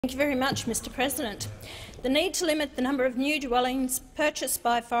Thank you very much, Mr President. The need to limit the number of new dwellings purchased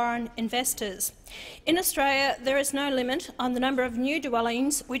by foreign investors. In Australia, there is no limit on the number of new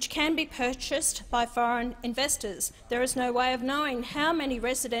dwellings which can be purchased by foreign investors. There is no way of knowing how many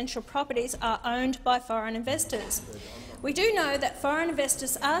residential properties are owned by foreign investors. We do know that foreign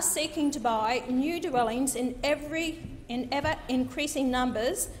investors are seeking to buy new dwellings in ever-increasing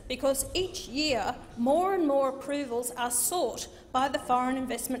numbers because each year more and more approvals are sought by the Foreign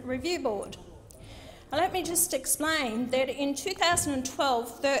Investment Review Board. Now, let me just explain that in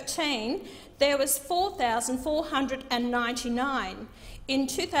 2012-13 there was 4,499. In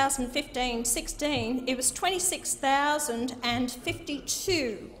 2015-16 it was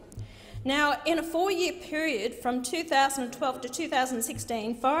 26,052. Now, in a 4-year period from 2012 to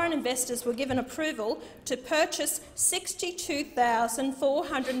 2016, foreign investors were given approval to purchase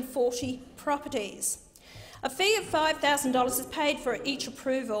 62,440 properties. A fee of $5,000 is paid for each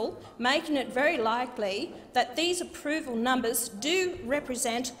approval, making it very likely that these approval numbers do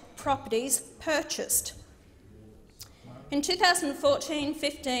represent properties purchased. In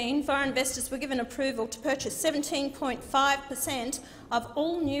 2014-15, foreign investors were given approval to purchase 17.5% of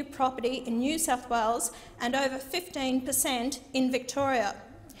all new property in New South Wales and over 15% in Victoria.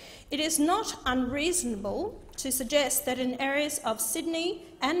 It is not unreasonable to suggest that in areas of Sydney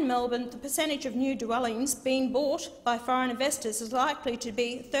and Melbourne, the percentage of new dwellings being bought by foreign investors is likely to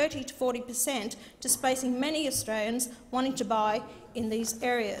be 30 to 40%, displacing many Australians wanting to buy in these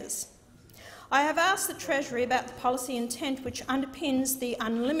areas. I have asked the Treasury about the policy intent which underpins the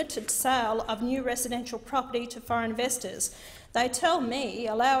unlimited sale of new residential property to foreign investors. They tell me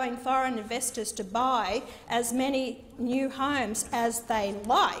allowing foreign investors to buy as many new homes as they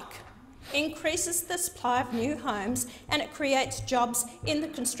like increases the supply of new homes and it creates jobs in the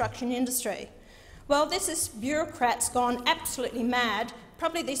construction industry. Well, this is bureaucrats gone absolutely mad.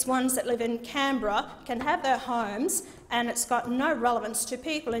 Probably these ones that live in Canberra can have their homes, and it's got no relevance to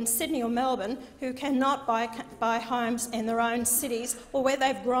people in Sydney or Melbourne who cannot buy homes in their own cities or where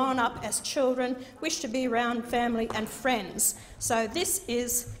they've grown up as children, wish to be around family and friends. So this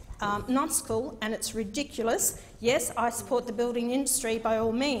is nonsensical and it's ridiculous. Yes, I support the building industry by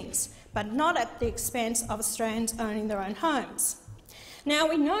all means, but not at the expense of Australians owning their own homes. Now,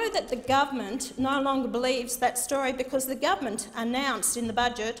 we know that the government no longer believes that story because the government announced in the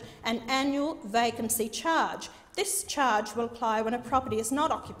budget an annual vacancy charge. This charge will apply when a property is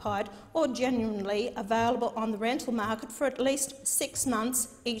not occupied or genuinely available on the rental market for at least 6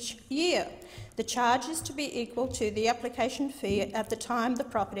 months each year. The charge is to be equal to the application fee at the time the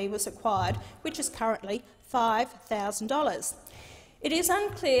property was acquired, which is currently $5,000. It is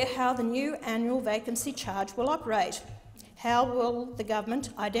unclear how the new annual vacancy charge will operate. How will the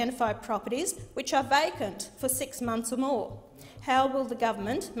government identify properties which are vacant for 6 months or more? How will the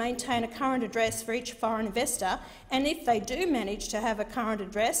government maintain a current address for each foreign investor? And if they do manage to have a current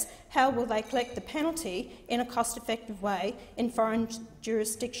address, how will they collect the penalty in a cost-effective way in foreign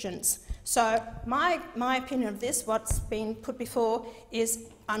jurisdictions? So my opinion of this, what's been put before, is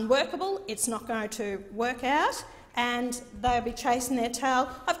unworkable. It's not going to work out, and they'll be chasing their tail.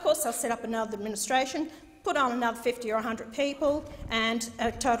 Of course, they'll set up another administration, put on another 50 or 100 people, and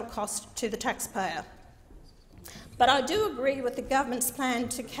a total cost to the taxpayer. But I do agree with the government's plan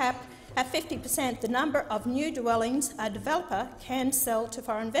to cap at 50% the number of new dwellings a developer can sell to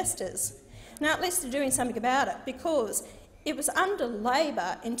foreign investors. Now, at least they're doing something about it, because it was under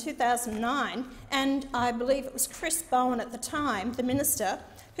Labor in 2009, and I believe it was Chris Bowen at the time, the minister,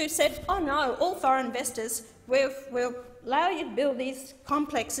 who said, "Oh no, all foreign investors, we'll allow you to build these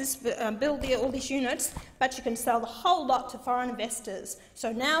complexes, build all these units, but you can sell the whole lot to foreign investors."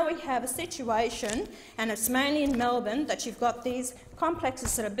 So now we have a situation, and it's mainly in Melbourne, that you've got these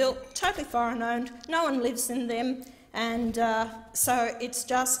complexes that are built totally foreign-owned, no one lives in them, and so it's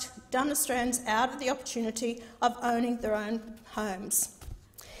just done Australians out of the opportunity of owning their own homes.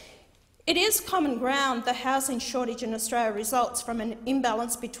 It is common ground the housing shortage in Australia results from an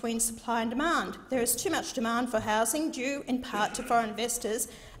imbalance between supply and demand. There is too much demand for housing, due in part to foreign investors,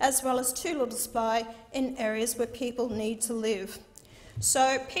 as well as too little supply in areas where people need to live.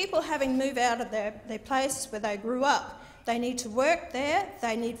 So people having moved out of their places where they grew up, they need to work there,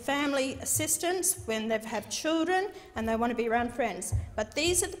 they need family assistance when they have children and they want to be around friends. But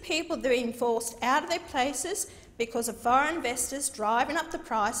these are the people that are being forced out of their places because of foreign investors driving up the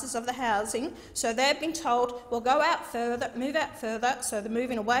prices of the housing. So they've been told, well, go out further, move out further, so they're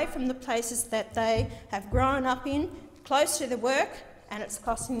moving away from the places that they have grown up in, close to their work, and it's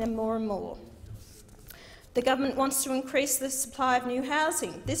costing them more and more. The government wants to increase the supply of new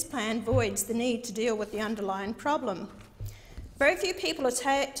housing. This plan voids the need to deal with the underlying problem. Very few people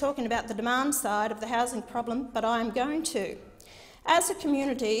are talking about the demand side of the housing problem, but I am going to. As a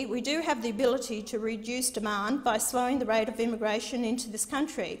community, we do have the ability to reduce demand by slowing the rate of immigration into this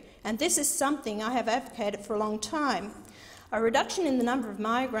country, and this is something I have advocated for a long time. A reduction in the number of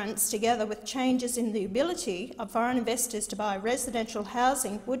migrants, together with changes in the ability of foreign investors to buy residential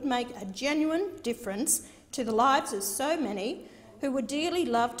housing, would make a genuine difference to the lives of so many who would dearly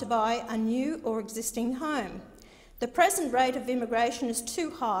love to buy a new or existing home. The present rate of immigration is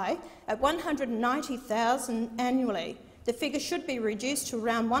too high, at 190,000 annually. The figure should be reduced to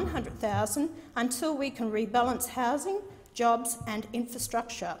around 100,000 until we can rebalance housing, jobs and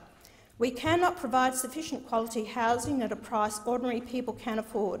infrastructure. We cannot provide sufficient quality housing at a price ordinary people can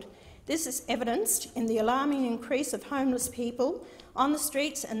afford. This is evidenced in the alarming increase of homeless people on the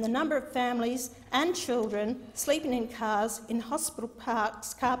streets and the number of families and children sleeping in cars, in hospital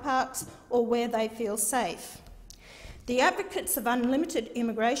parks, car parks, or where they feel safe. The advocates of unlimited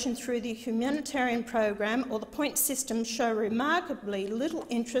immigration through the humanitarian program or the point system show remarkably little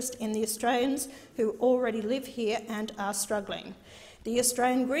interest in the Australians who already live here and are struggling. The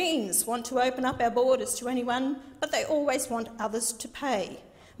Australian Greens want to open up our borders to anyone, but they always want others to pay.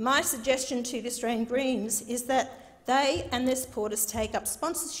 My suggestion to the Australian Greens is that they and their supporters take up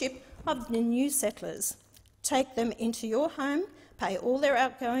sponsorship of the new settlers. Take them into your home, pay all their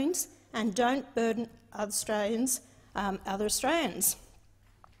outgoings, and don't burden other Australians.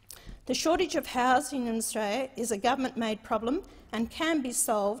 The shortage of housing in Australia is a government-made problem and can be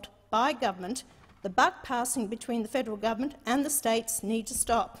solved by government. The buck passing between the federal government and the states need to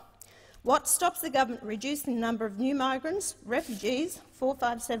stop. What stops the government reducing the number of new migrants, refugees,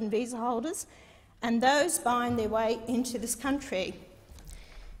 457 visa holders and those buying their way into this country?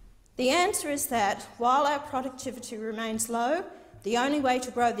 The answer is that, while our productivity remains low, the only way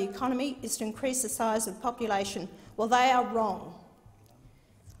to grow the economy is to increase the size of the population. Well, they are wrong.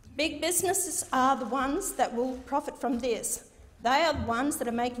 Big businesses are the ones that will profit from this. They are the ones that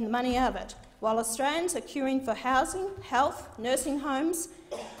are making the money out of it, while Australians are queuing for housing, health, nursing homes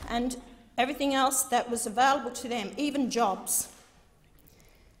and everything else that was available to them, even jobs.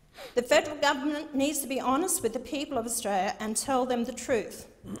 The federal government needs to be honest with the people of Australia and tell them the truth.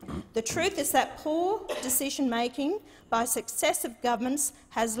 The truth is that poor decision-making by successive governments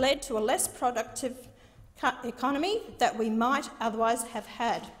has led to a less productive economy that we might otherwise have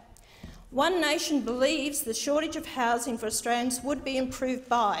had. One Nation believes the shortage of housing for Australians would be improved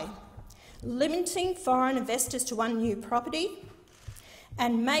by limiting foreign investors to one new property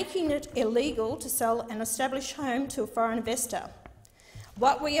and making it illegal to sell an established home to a foreign investor.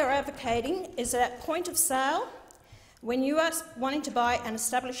 What we are advocating is that at point of sale, when you are wanting to buy an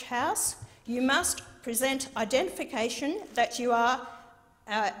established house, you must present identification that you are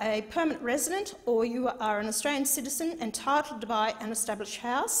a permanent resident or you are an Australian citizen entitled to buy an established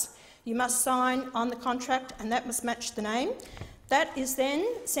house. You must sign on the contract and that must match the name. That is then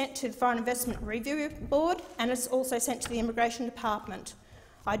sent to the Foreign Investment Review Board and it's also sent to the Immigration Department.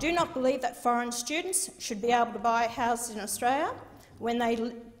 I do not believe that foreign students should be able to buy houses in Australia when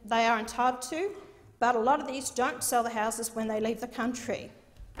they are entitled to, but a lot of these don't sell the houses when they leave the country.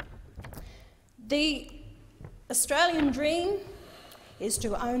 The Australian dream is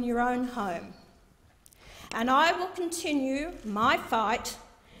to own your own home, and I will continue my fight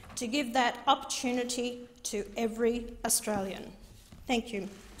to give that opportunity to every Australian. Thank you.